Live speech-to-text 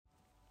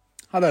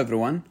Hello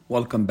everyone,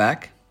 welcome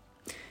back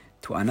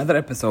to another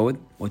episode,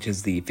 which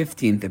is the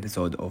 15th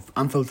episode of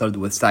Unfiltered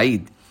with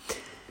Saeed.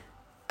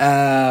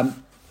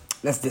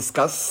 Let's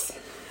discuss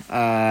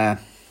the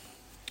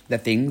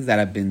things that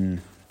I've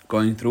been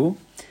going through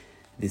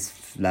these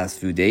last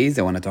few days.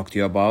 I want to talk to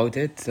you about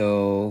it,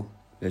 so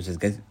let's just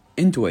get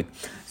into it.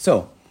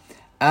 So,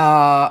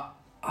 I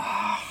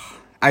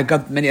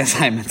got many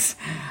assignments.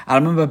 I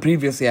remember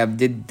previously I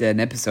did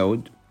an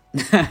episode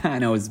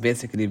and I was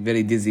basically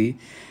very dizzy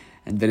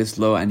and very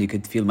slow, and you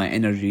could feel my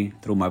energy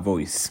through my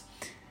voice.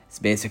 It's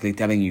basically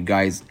telling you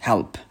guys,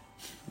 help.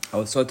 I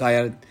was so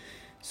tired,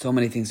 so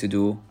many things to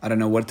do. I don't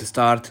know where to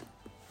start.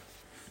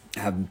 I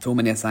have so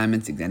many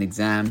assignments, an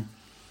exam.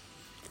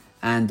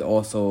 And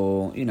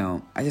also,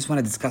 I just want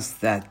to discuss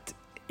that,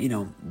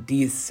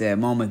 these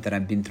moments that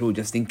I've been through,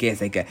 just in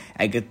case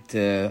I get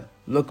to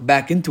look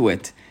back into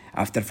it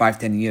after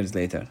 5-10 years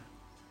later.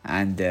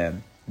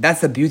 And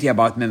that's the beauty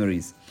about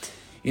memories,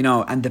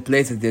 and the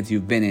places that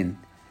you've been in.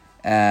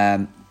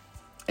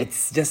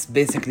 It's just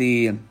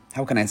basically,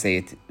 how can I say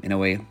it in a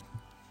way?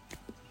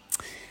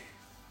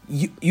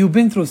 You've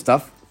been through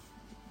stuff,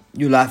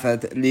 you laugh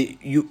at it,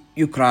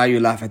 you cry, you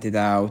laugh at it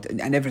out,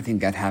 and everything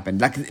that happened.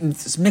 Like,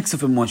 it's a mix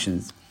of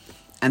emotions.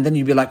 And then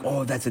you'll be like,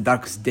 oh, that's the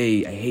darkest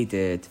day, I hate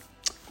it.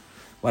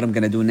 What I'm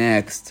gonna do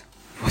next?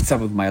 What's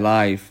up with my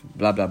life?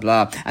 Blah, blah,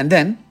 blah. And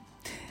then,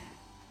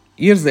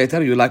 years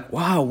later, you're like,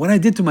 wow, what I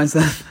did to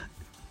myself.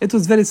 It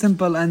was very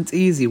simple and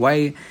easy.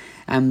 Why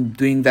I'm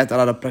doing that, a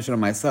lot of pressure on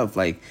myself,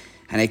 and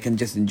I can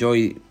just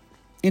enjoy,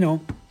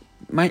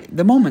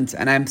 the moment.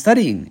 And I'm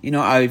studying,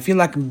 I feel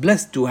like I'm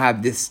blessed to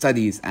have these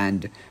studies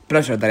and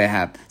pressure that I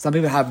have. Some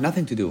people have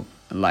nothing to do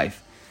in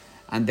life,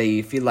 and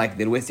they feel like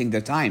they're wasting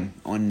their time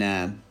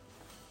on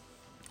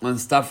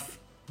stuff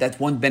that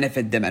won't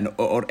benefit them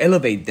or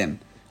elevate them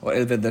or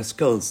elevate their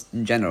skills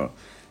in general.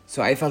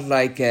 So I felt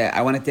like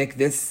I want to take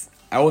this.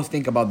 I always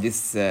think about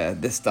this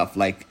stuff.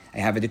 Like, I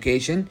have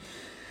education.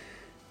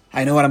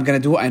 I know what I'm going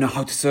to do. I know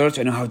how to search.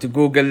 I know how to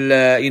Google,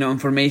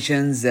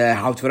 informations,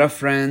 how to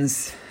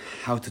reference,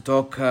 how to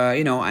talk,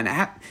 and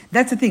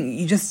that's the thing.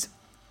 You just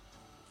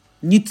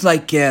need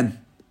to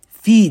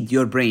feed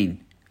your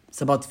brain.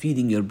 It's about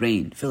feeding your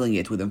brain, filling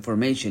it with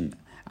information.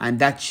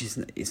 And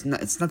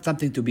it's not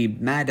something to be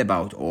mad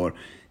about or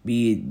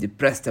be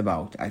depressed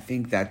about. I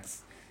think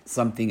that's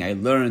something I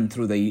learned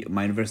through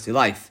my university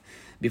life.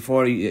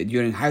 Before,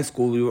 during high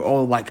school, we were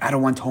all like, I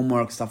don't want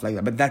homework, stuff like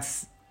that. But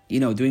that's,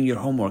 doing your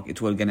homework,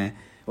 it will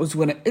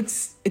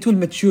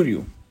mature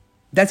you.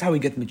 That's how we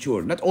get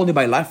mature. Not only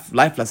by life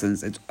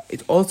lessons,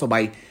 it's also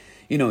by,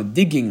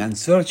 digging and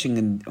searching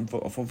and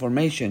for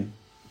information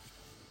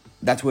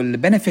that will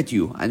benefit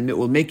you, and it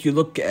will make you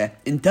look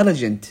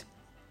intelligent,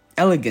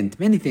 elegant,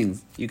 many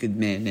things you could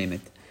name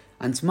it,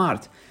 and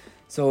smart.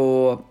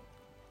 So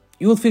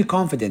you will feel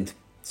confident.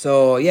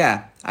 So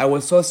yeah, I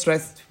was so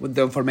stressed with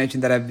the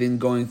information that I've been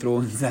going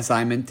through in this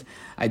assignment.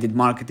 I did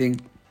marketing.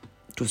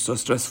 It was so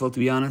stressful, to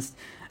be honest.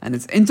 And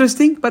it's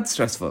interesting, but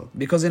stressful.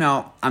 Because,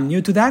 I'm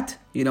new to that.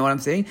 You know what I'm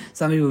saying?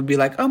 Some people will be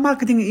like, oh,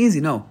 marketing is easy.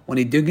 No. When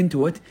you dig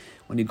into it,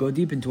 when you go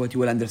deep into it,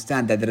 you will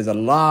understand that there is a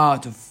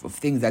lot of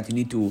things that you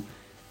need to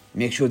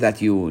make sure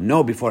that you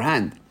know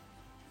beforehand.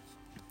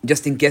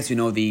 Just in case you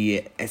know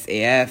the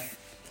SAF,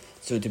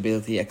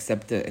 suitability,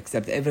 accept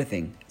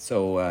everything.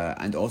 So,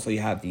 and also you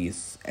have the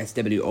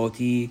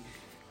SWOT,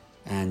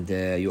 and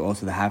you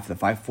also have the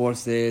 5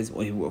 forces.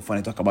 If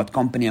I talk about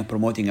company and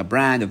promoting a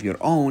brand of your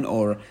own,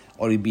 or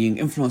you're being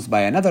influenced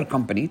by another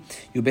company,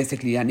 you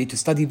basically need to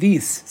study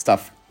these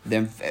stuff.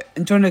 The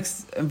internal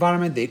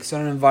environment, the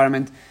external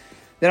environment.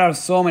 There are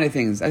so many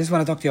things. I just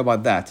want to talk to you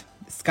about that.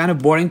 It's kind of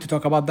boring to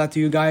talk about that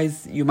to you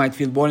guys. You might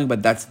feel boring,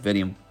 but that's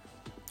very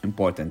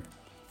important.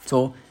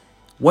 So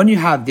when you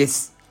have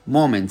these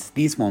moments,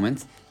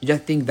 you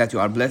just think that you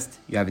are blessed,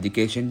 you have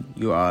education,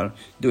 you are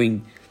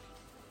doing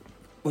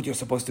what you're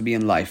supposed to be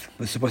in life,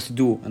 what you're supposed to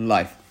do in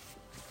life.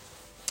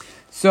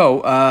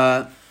 So,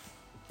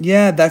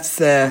 that's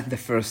the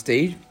first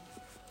stage.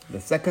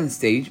 The second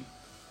stage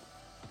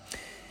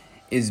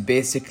is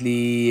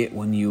basically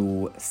when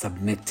you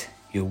submit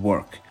your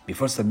work.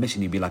 Before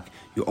submission,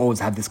 you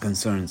always have these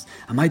concerns.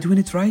 Am I doing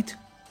it right?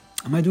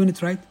 I was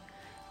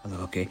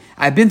like, okay.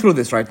 I've been through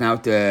this right now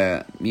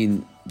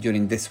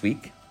during this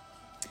week,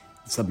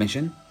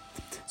 submission.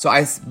 So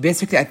I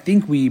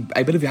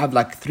believe we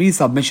have 3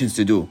 submissions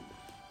to do.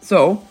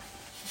 So,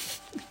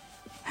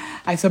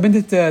 I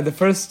submitted the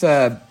first,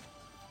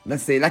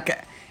 let's say,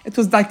 it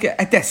was like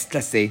a test,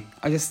 let's say.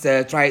 I just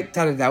tried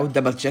it out,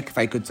 double check if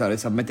I could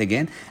submit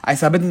again. I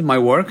submitted my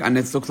work, and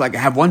it looks like I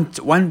have one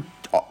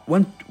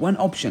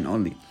option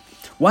only.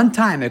 One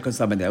time I could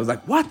submit it. I was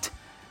like, what?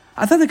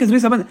 I thought I could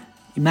resubmit.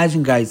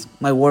 Imagine, guys,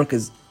 my work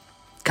is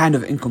kind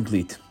of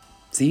incomplete.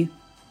 See?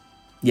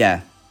 Yeah.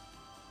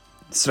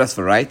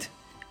 Stressful, right?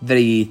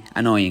 Very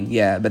annoying.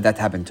 Yeah, but that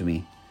happened to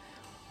me.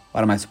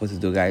 What am I supposed to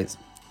do, guys?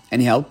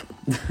 Any help?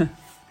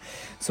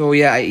 So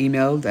yeah, I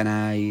emailed, and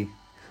I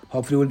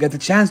hopefully will get a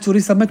chance to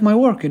resubmit my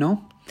work,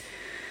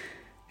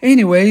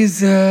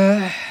 Anyways,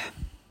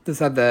 That's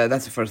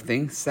the first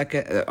thing.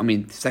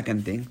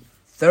 Second thing.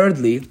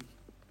 Thirdly,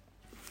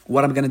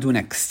 what I'm gonna do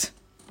next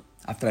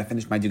after I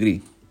finish my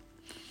degree.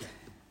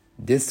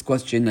 This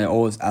question I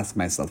always ask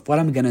myself: what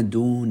I'm gonna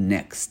do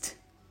next?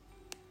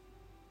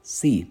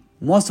 See,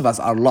 most of us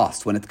are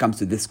lost when it comes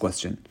to this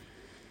question.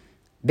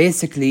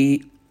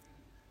 Basically,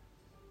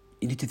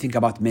 you need to think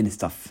about many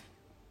stuff.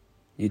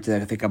 You need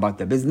to think about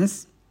the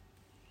business.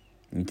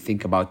 You need to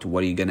think about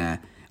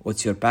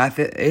what's your path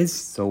is.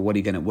 So what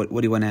do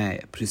you wanna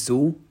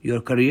pursue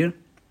your career?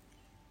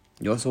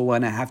 You also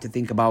have to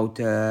think about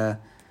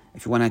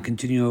if you wanna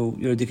continue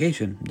your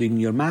education, doing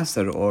your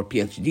master or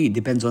PhD.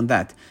 Depends on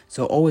that.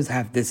 So always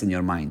have this in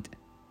your mind.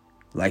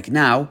 Like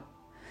now,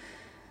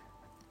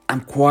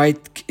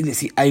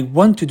 I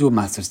want to do a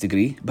master's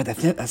degree, but at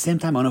the same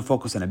time, I want to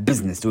focus on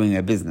doing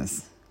a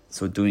business.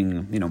 So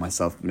doing,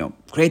 myself,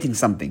 creating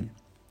something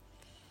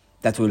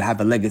that will have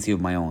a legacy of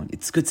my own.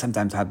 It's good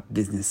sometimes to have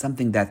business,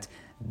 something that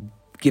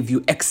give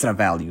you extra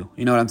value.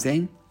 You know what I'm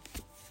saying?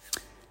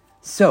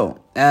 So,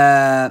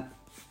 I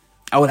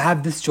will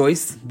have this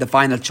choice, the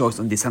final choice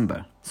on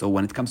December. So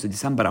when it comes to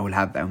December,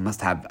 I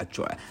must have a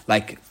choice.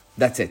 Like,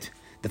 that's it.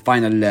 The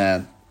final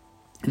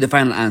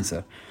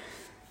answer.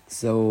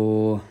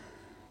 So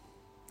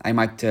I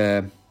might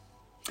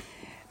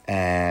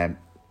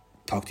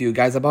talk to you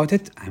guys about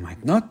it. I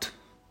might not.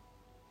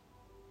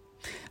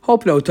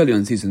 Hopefully, I'll tell you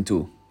in season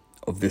 2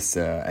 of this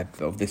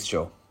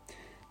show.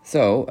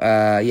 So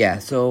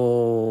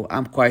So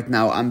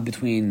I'm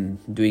between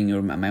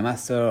doing my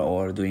master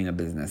or doing a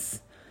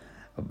business.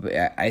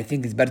 I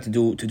think it's better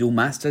to do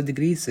master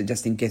degrees,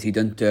 just in case you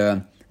don't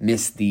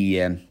miss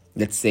the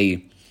let's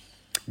say,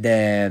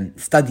 the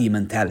study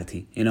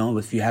mentality.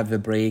 If you have a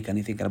break and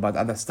you're thinking about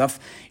other stuff,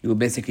 you will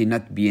basically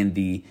not be in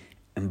the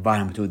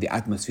environment or the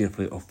atmosphere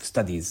of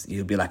studies.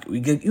 You'll be like,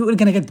 you're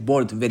gonna get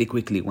bored very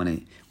quickly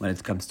when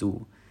it comes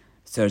to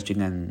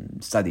searching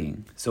and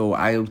studying. So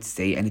I would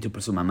say I need to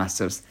pursue my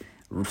master's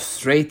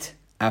straight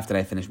after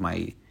I finish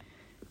my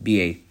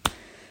BA.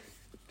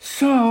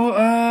 So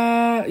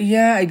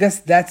I guess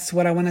that's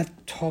what I want to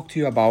talk to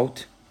you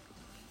about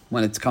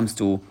when it comes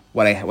to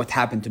what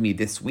happened to me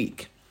this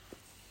week.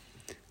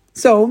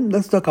 So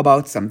let's talk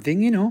about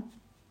something,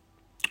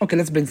 Okay,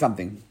 let's bring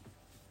something.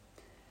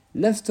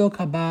 Let's talk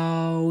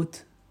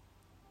about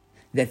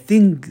the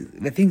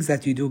things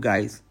that you do,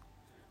 guys,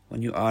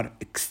 when you are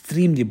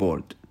extremely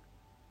bored.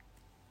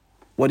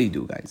 What do you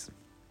do, guys?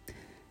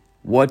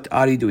 What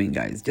are you doing,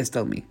 guys? Just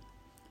tell me.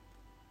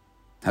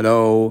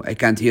 Hello, I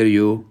can't hear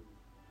you.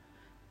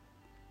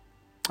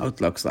 Oh, it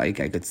looks like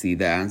I could see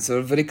the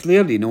answer very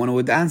clearly. No one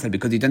would answer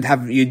because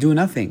you do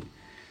nothing.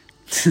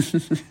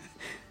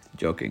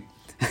 Joking.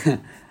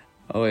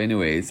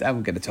 Anyways,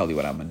 I'm gonna tell you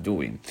what I'm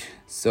doing.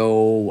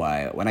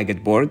 So when I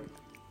get bored,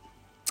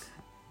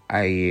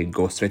 I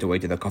go straight away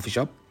to the coffee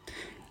shop,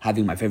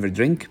 having my favorite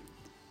drink,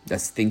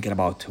 just thinking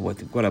about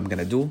what I'm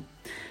gonna do,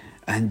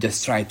 and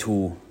just try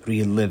to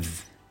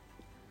relive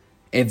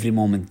every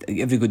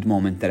good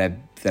moment that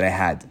I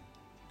had.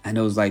 And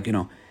I was like,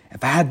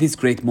 if I had these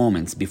great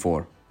moments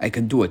before, I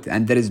can do it,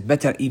 and there is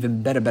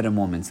even better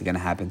moments gonna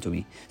happen to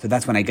me. So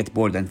that's when I get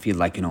bored and feel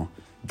like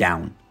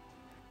down.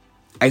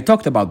 I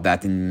talked about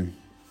that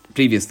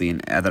previously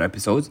in other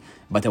episodes,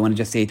 but I want to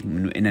just say it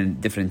in a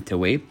different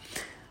way.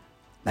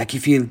 Like you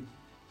feel,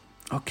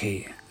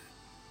 okay,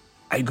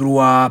 I grew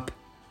up,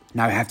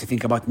 now I have to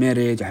think about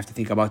marriage, I have to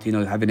think about,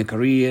 having a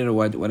career,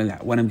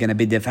 when I'm going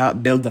to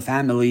build a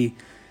family.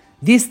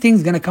 These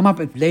things going to come up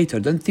later.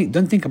 Don't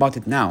think about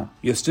it now.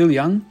 You're still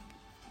young.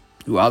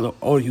 You are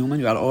all human.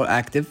 You are all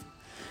active.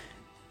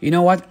 You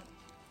know what?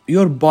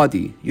 Your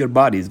body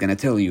is going to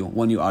tell you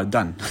when you are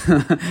done.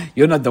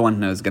 You're not the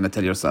one who's going to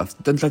tell yourself.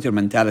 Don't let your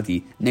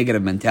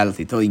negative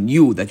mentality, telling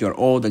you that you're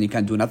old and you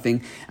can't do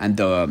nothing, and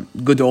the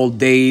good old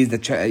days,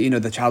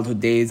 the childhood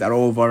days are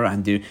over,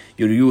 and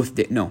your youth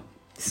day. No,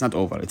 it's not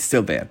over. It's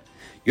still there.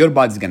 Your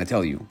body's going to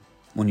tell you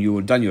when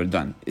you're done, you're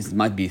done. It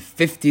might be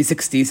 50,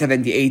 60,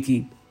 70,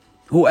 80.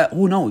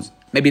 Who knows?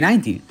 Maybe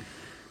 90.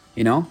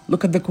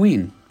 Look at the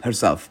Queen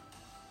herself.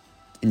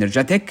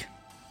 Energetic,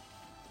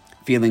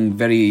 feeling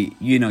very,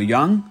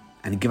 young,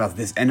 and give us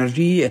this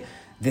energy.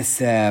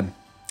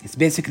 It's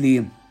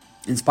basically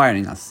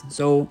inspiring us.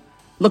 So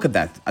look at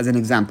that as an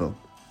example.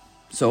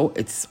 So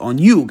it's on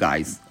you,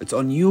 guys. It's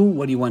on you.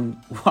 What do you want?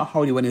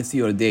 How do you want to see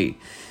your day?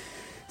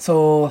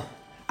 So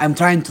I'm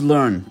trying to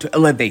learn to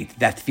elevate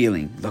that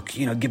feeling. Look,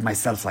 give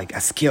myself like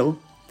a skill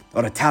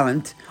or a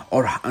talent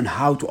or on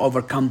how to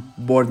overcome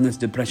boredness,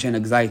 depression,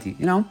 anxiety.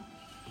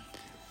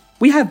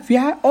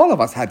 All of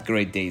us had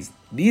great days.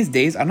 These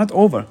days are not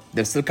over.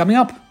 They're still coming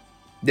up.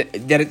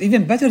 There are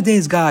even better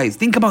days, guys.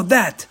 Think about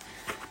that.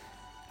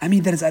 I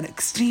mean, there is an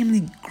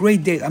extremely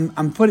great day.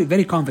 I'm very,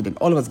 very confident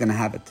all of us gonna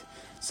have it.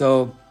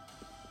 So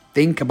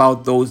think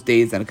about those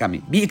days that are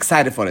coming. Be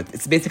excited for it.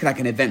 It's basically like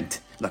an event.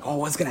 Like,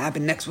 what's gonna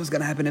happen next? What's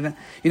gonna happen? Event.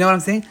 You know what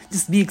I'm saying?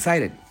 Just be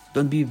excited.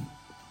 Don't be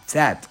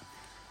sad.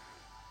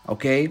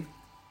 Okay?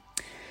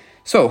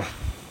 So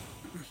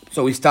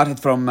we started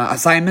from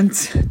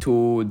assignments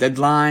to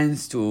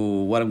deadlines to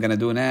what I'm gonna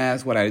do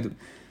next. What I do.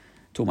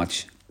 too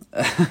much.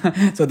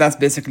 So that's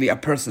basically a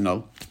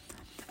personal,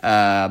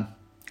 a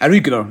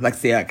regular, like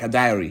say like a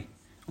diary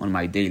on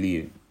my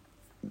daily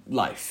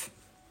life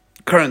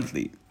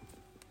currently,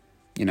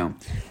 you know.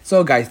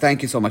 So guys,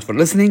 thank you so much for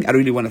listening. I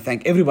really want to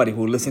thank everybody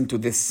who listened to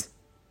this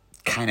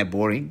kind of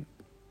boring,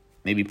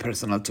 maybe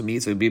personal to me.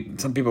 So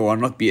some people will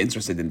not be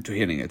interested into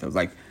hearing it. I was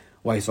like,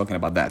 why he's talking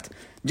about that?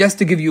 Just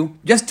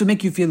to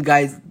make you feel,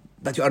 guys,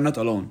 that you are not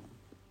alone.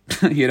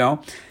 You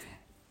know.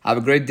 Have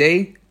a great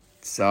day.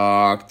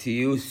 Talk to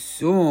you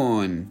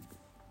soon.